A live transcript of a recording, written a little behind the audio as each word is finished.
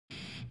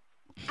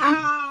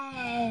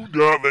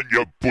now then,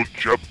 you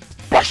bunch of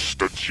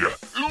bastards, you.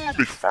 Ooh,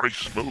 my fanny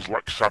smells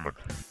like salmon.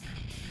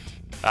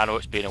 I know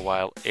it's been a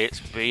while. It's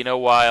been a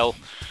while.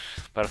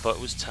 But I thought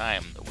it was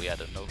time that we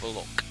had another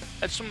look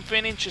at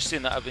something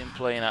interesting that I've been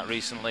playing at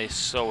recently.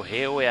 So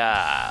here we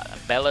are.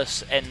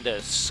 Bellus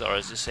Endus, or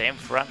as they say in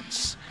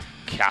France,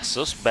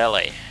 Casus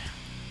Belli.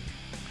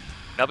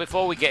 Now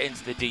before we get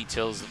into the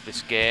details of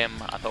this game,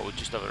 I thought we'd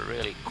just have a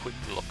really quick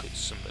look at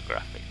some of the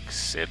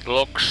graphics. It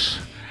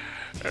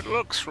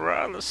looks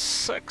rather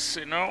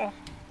sexy, no?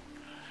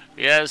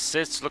 Yes,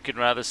 it's looking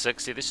rather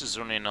sexy. This is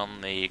running on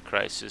the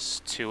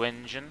Crysis 2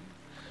 engine.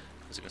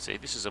 As you can see,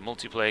 this is a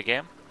multiplayer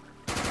game.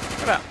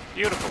 Look at that,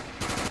 beautiful,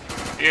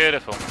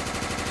 beautiful.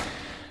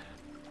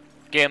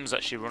 Game's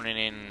actually running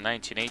in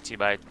 1980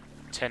 by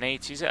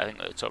 1080, is it? I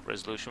think at the top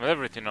resolution, with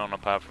everything on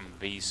apart from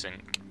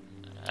VSync.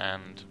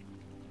 And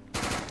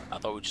I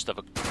thought we'd just have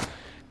a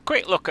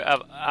quick look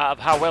at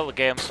how well the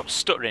game. Stop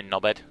stuttering,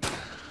 knobhead.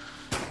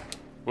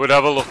 We'd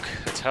have a look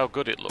at how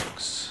good it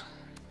looks.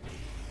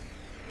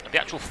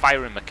 The actual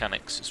firing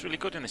mechanics, it's really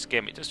good in this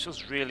game. It just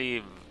feels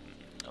really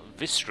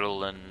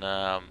visceral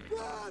and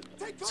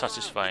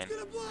satisfying.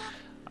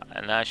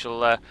 And I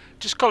shall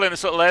just call in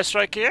this little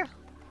airstrike here,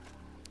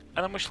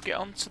 and then we shall get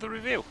on to the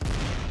review.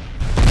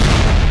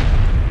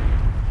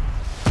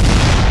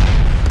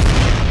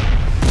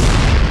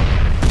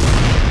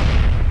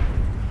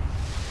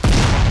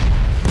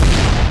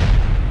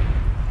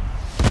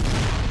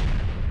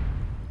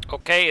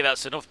 Okay,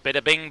 that's enough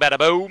bada bing bada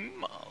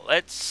boom.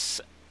 Let's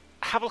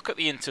have a look at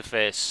the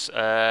interface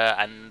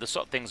and the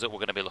sort of things that we're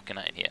going to be looking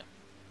at in here.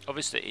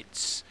 Obviously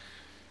it's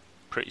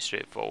pretty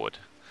straightforward.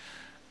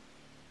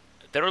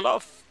 There are a lot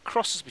of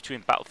crosses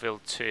between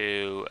Battlefield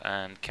 2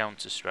 and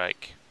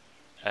Counter-Strike,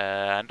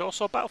 and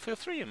also Battlefield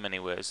 3 in many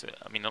ways.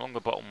 I mean, along the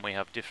bottom we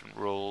have different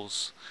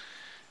roles,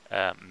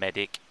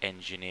 medic,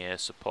 engineer,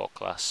 support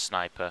class,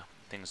 sniper,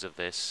 things of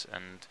this,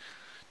 and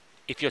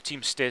if your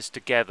team stays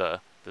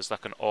together, there's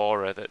like an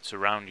aura that's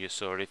around you.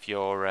 So if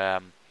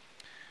you're,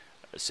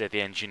 say, the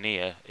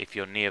engineer, if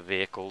you're near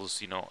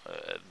vehicles, you know,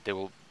 they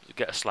will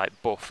get a slight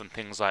buff and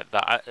things like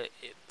that.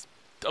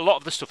 A lot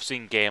of the stuff's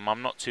in game.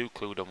 I'm not too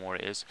clued on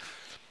what it is,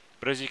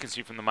 but as you can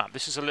see from the map,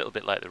 this is a little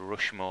bit like the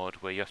rush mode,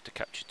 where you have to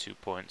capture 2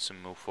 points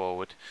and move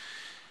forward.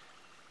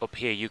 Up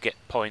here you get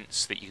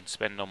points that you can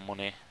spend on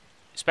money.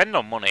 Spend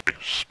on money?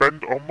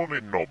 Spend on money,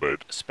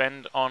 knobhead.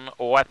 Spend on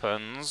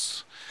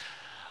weapons,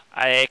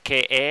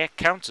 aka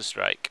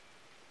Counter-Strike.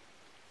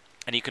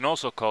 And you can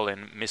also call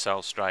in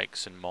missile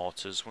strikes and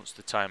mortars once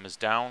the timer's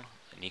down,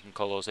 and you can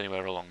call those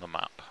anywhere along the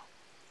map.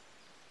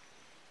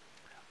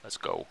 Let's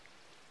go.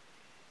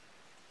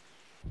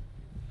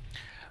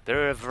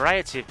 There are a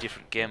variety of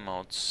different game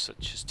modes,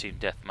 such as Team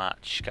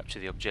Deathmatch, Capture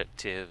the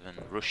Objective, and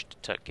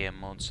Rushed type game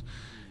modes.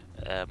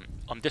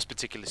 On this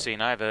particular scene,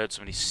 I've heard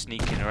somebody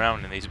sneaking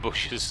around in these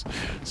bushes,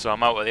 so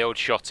I'm out with the old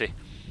shotty.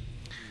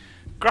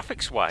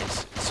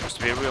 Graphics-wise, it seems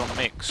to be a real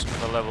mix. Some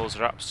of the levels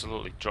are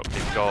absolutely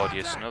drop-dead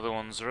gorgeous, and other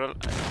ones are,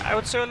 I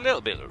would say, a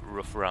little bit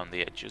rough around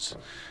the edges.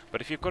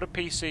 But if you've got a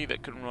PC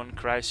that can run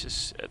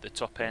Crysis at the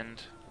top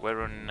end, we're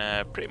running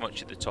pretty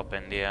much at the top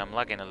end here. I'm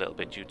lagging a little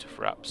bit due to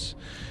fraps.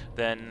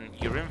 Then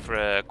you're in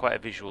for quite a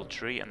visual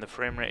treat, and the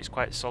frame rate is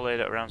quite solid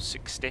at around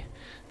 60.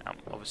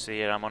 Obviously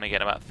here I'm only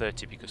getting about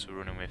 30 because we're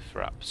running with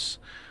fraps.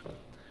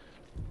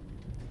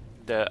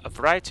 There are a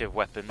variety of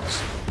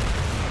weapons,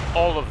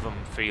 all of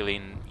them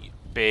feeling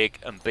big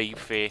and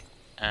beefy,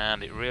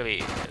 and it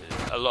really,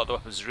 a lot of the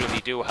weapons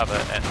really do have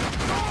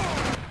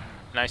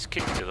a nice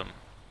kick to them.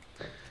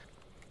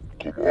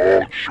 Come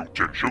on, shoot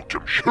him, shoot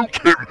him, shoot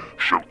him!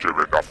 Shoot him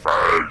in the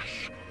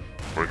face!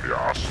 Or in the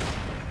ass.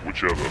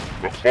 Whichever.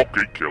 But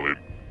fucking kill him.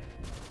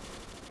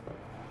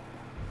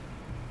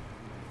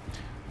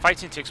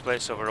 Fighting takes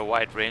place over a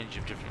wide range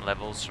of different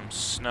levels, from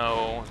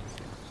snow,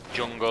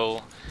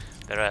 jungle,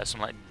 there are some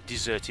like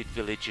deserted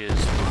villages,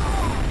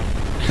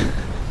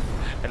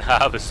 and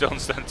harbours. Don't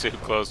stand too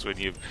close when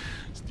you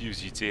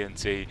use your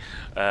TNT.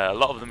 A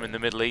lot of them are in the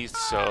Middle East,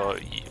 so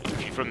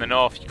if you're from the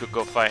north, you could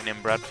go fighting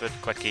in Bradford,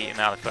 Cleckheaton, and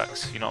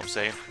Halifax. You know what I'm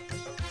saying?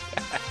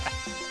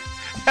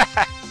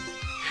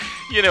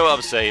 You know what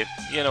I'm saying.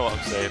 You know what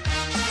I'm saying.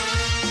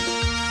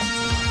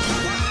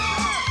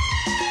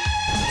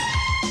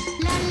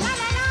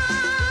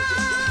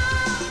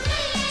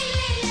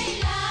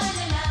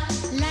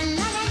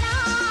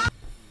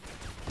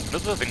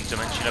 Another thing to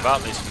mention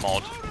about this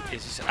mod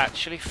is it's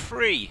actually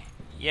free.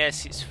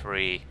 Yes, it's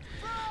free.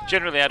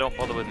 Generally I don't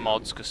bother with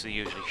mods because they're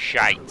usually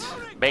shite.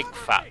 Big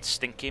fat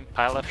stinking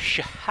pile of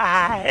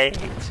shite.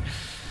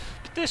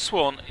 But this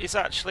one is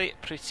actually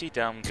pretty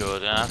damn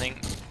good, and I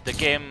think the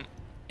game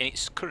in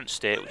its current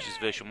state, which is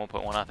version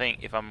 1.1, I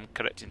think, if I'm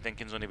correct in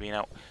thinking, it's only been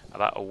out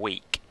about a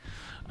week.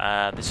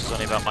 This is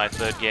only about my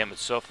third game, but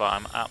so far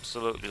I'm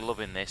absolutely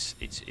loving this.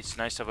 It's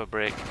nice to have a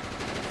break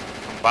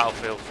from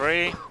Battlefield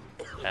 3.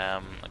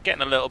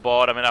 Getting a little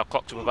bored. I mean, I've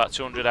clocked up about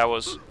 200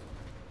 hours.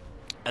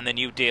 And the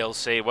new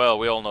DLC, well,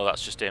 we all know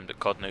that's just aimed at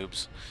COD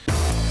noobs.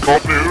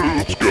 COD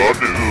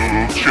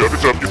noobs, shove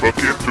it up your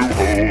fucking poo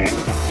hole.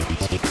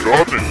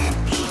 COD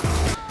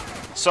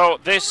noobs. So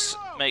this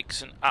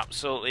makes an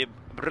absolutely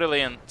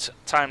brilliant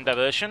time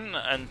diversion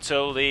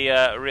until the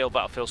real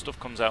Battlefield stuff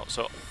comes out.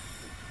 So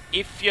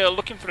if you're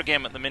looking for a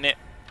game at the minute,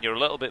 you're a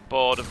little bit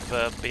bored of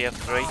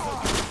BF3,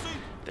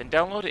 then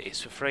download it. It's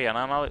for free, and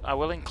I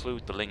will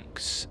include the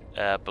links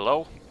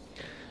below.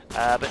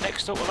 But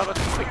next up we'll have a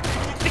quick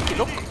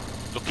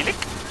looky look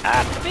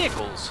at the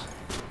vehicles.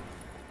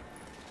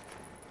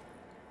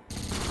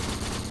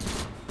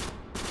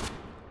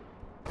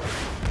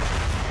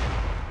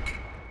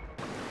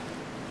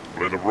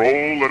 Let them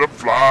roll, let them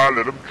fly,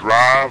 let them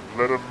drive,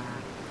 let them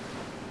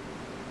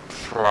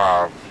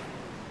thrive.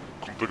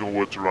 Couldn't think of a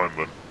word to rhyme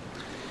then.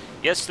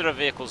 Yes, there are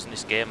vehicles in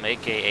this game,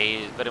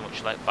 aka very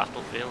much like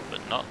Battlefield,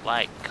 but not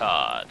like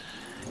COD.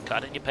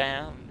 COD in your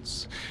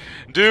pants,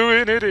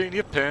 doing it in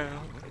your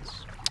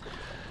pants.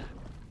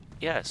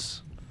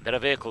 Yes, there are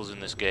vehicles in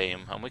this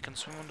game, and we can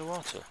swim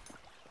underwater.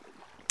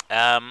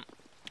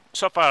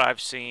 So far I've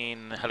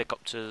seen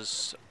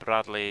helicopters,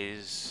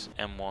 Bradleys,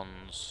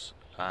 M1s,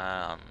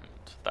 and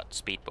that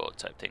speedboat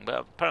type thing, but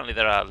apparently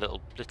there are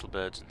little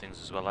birds and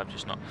things as well. I've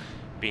just not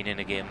been in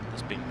a game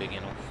that's been big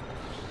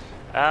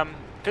enough.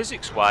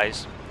 Physics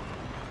wise,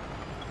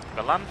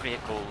 the land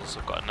vehicles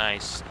have got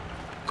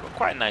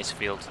quite a nice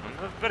feel to them.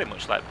 They're very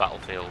much like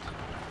Battlefield.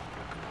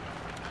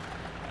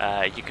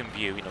 You can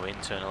view, you know,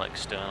 internal,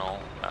 external,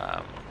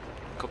 a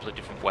couple of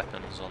different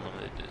weapons on them.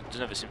 It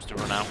never seems to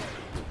run out.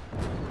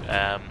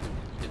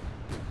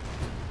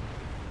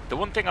 The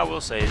one thing I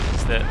will say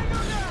is that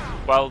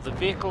while the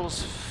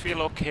vehicles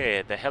feel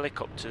okay, the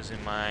helicopters,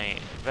 in my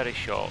very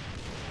short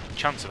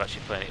chance of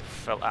actually playing it,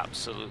 felt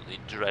absolutely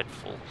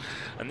dreadful.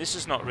 And this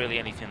is not really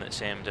anything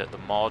that's aimed at the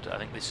mod. I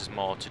think this is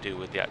more to do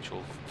with the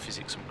actual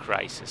physics from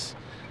Crysis.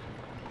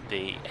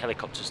 The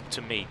helicopters,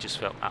 to me, just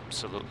felt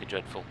absolutely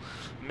dreadful.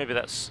 Maybe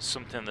that's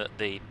something that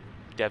the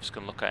devs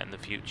can look at in the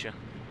future.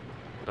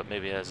 But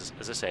maybe, as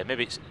I say,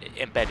 maybe it's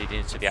embedded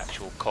into the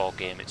actual core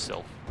game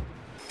itself.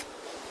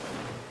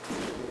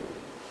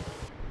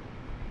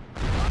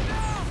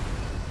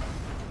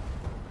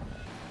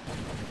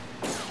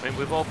 I mean,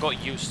 we've all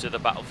got used to the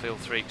Battlefield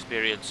 3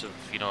 experience of,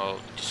 you know,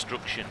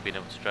 destruction, being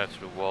able to drive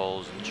through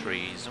walls and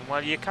trees, and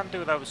while you can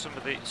do that with some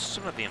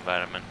of the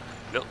environment,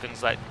 little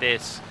things like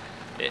this,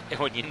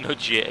 when you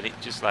nudge it and it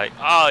just like,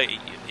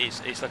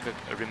 it's like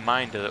a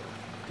reminder that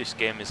this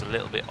game is a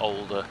little bit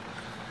older,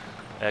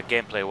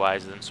 gameplay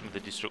wise, than some of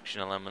the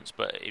destruction elements.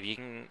 But if you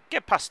can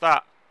get past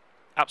that,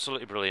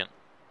 absolutely brilliant.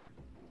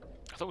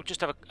 I thought we'd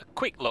just have a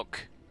quick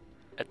look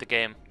at the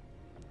game.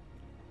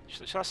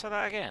 Shall I say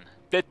that again?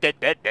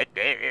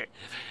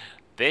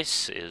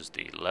 This is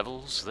the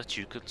levels that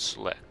you can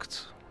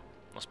select.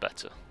 What's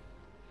better?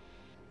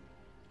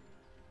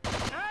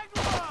 Hold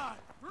on,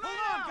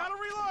 gotta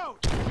reload.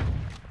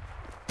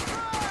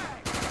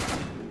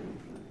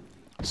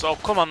 So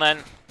come on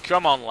then,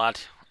 come on lad.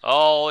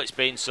 All it's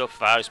been so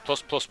far is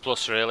plus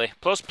really.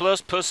 Plus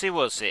pussy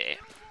wussy.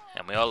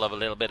 And we all have a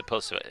little bit of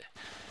pussy.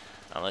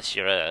 Unless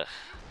you're a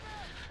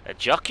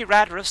jockey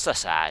rider of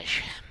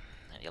sausage.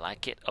 And you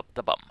like it up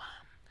the bum.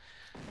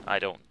 I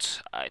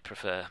don't. I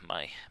prefer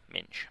my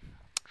minge.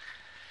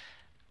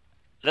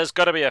 There's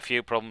got to be a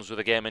few problems with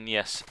the game, and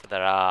yes,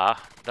 there are.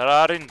 There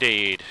are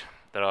indeed.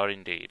 There are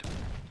indeed.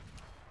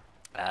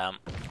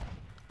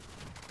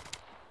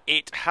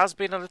 It has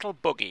been a little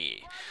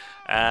buggy,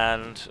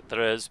 and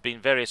there has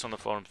been various on the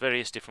forums,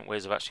 various different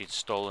ways of actually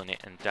installing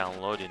it and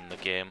downloading the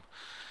game.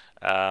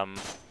 The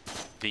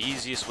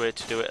easiest way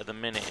to do it at the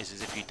minute is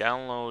if you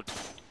download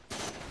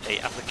a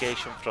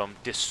application from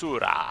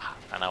Desura,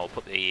 and I will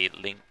put the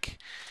link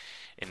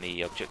in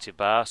the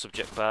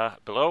subject bar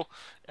below.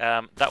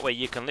 That way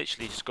you can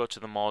literally just go to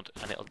the mod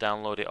and it'll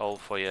download it all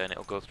for you, and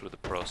it'll go through the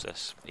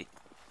process.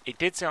 It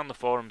did say on the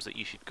forums that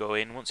you should go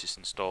in once it's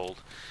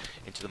installed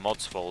into the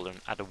mods folder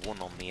and add a 1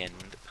 on the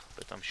end,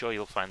 but I'm sure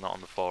you'll find that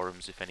on the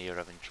forums if any are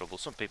having trouble.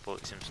 Some people,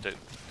 it seems to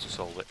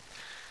solve it.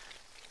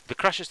 The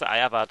crashes that I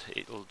have had,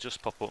 it'll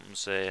just pop up and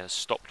say has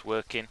stopped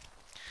working.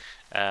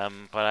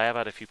 But I have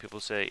had a few people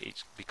say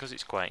it's because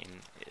it's quite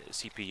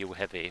CPU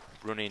heavy,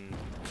 running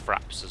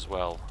fraps as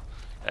well.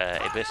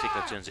 It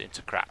basically turns it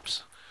into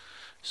craps,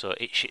 so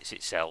it shits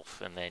itself,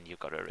 and then you've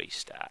got to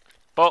restart.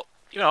 But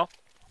you know,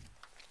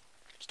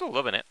 still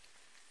loving it.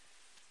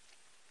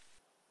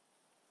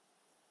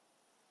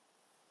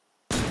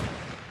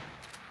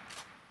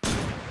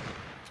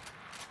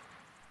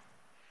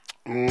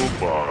 Oh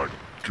my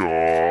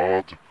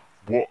god,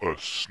 what a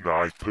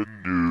sniper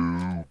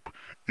noob.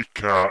 He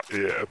can't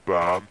hit a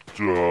bomb.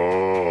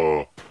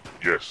 Duh.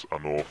 Yes, I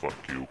know,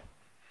 thank you.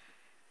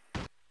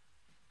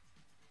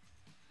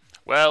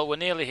 Well, we're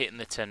nearly hitting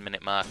the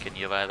 10-minute mark, and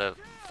you've either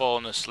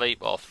fallen asleep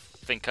or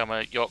think I'm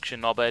a Yorkshire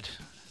knobhead.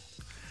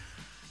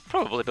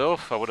 Probably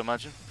both, I would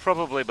imagine.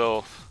 Probably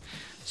both.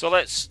 So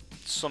let's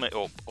sum it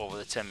up over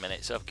the 10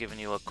 minutes. I've given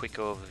you a quick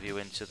overview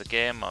into the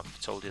game.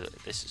 I've told you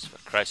that this is for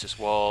Crysis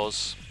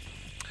Wars.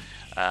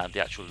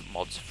 The actual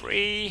mod's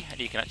free, and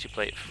you can actually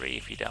play it free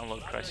if you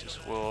download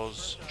Crysis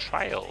Wars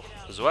Trial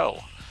as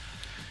well.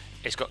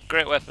 It's got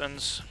great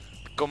weapons,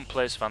 the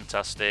gunplay is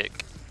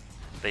fantastic,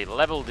 The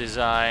level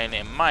design,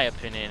 in my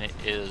opinion,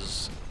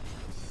 is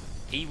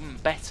even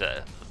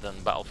better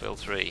than Battlefield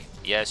 3.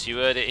 Yes, you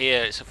heard it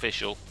here, it's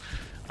official.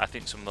 I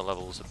think some of the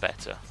levels are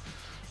better.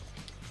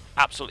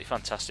 Absolutely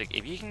fantastic.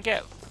 If you can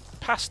get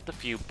past the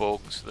few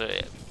bugs,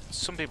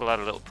 some people had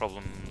a little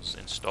problems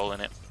installing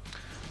it,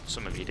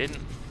 some of you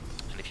didn't.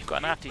 And if you've got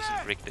an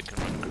half-decent rig that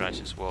can run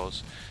Crysis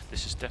Wars,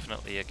 this is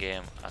definitely a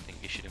game I think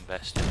you should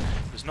invest in.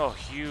 There's no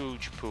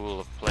huge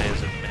pool of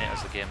players at the minute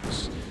as the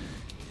game's...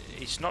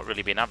 It's not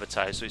really been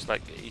advertised, so it's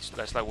like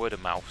word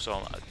of mouth. So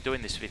I'm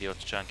doing this video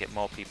to try and get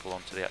more people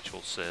onto the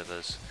actual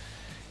servers.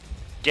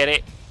 Get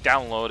it,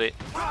 download it,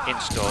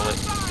 install it,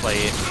 play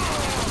it,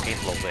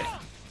 fucking love it.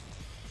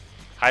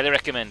 Highly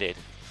recommended.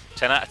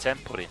 10 out of 10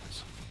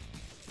 puddings.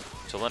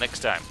 Until the next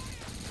time,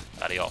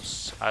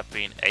 adios. I've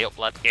been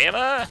ayoopLads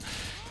Gamer.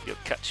 You'll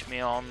catch me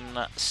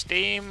on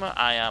Steam.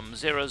 I am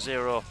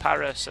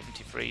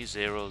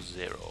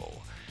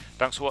 00para7300.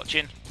 Thanks for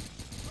watching.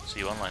 See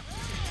you online.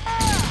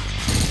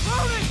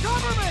 Loading,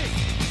 cover me!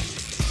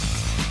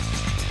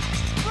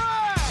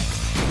 Frag!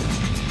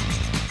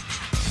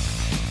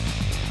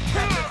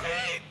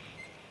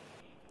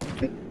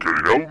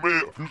 Fucking hell,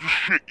 mate. Have you just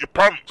shit your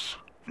pants?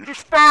 Have you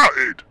just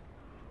farted?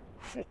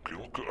 Fucking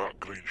look at that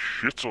green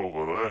shit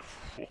over there.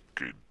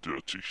 Fucking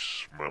dirty,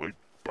 smelly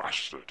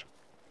bastard.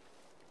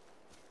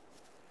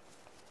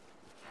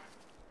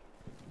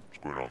 What's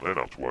going on there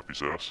now to wipe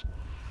his ass?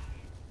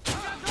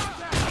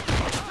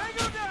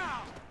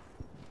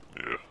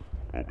 Yeah.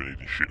 Won't be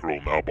needing shit roll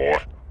now, boy.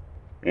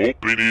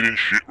 Won't be needing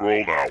shit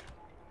roll now.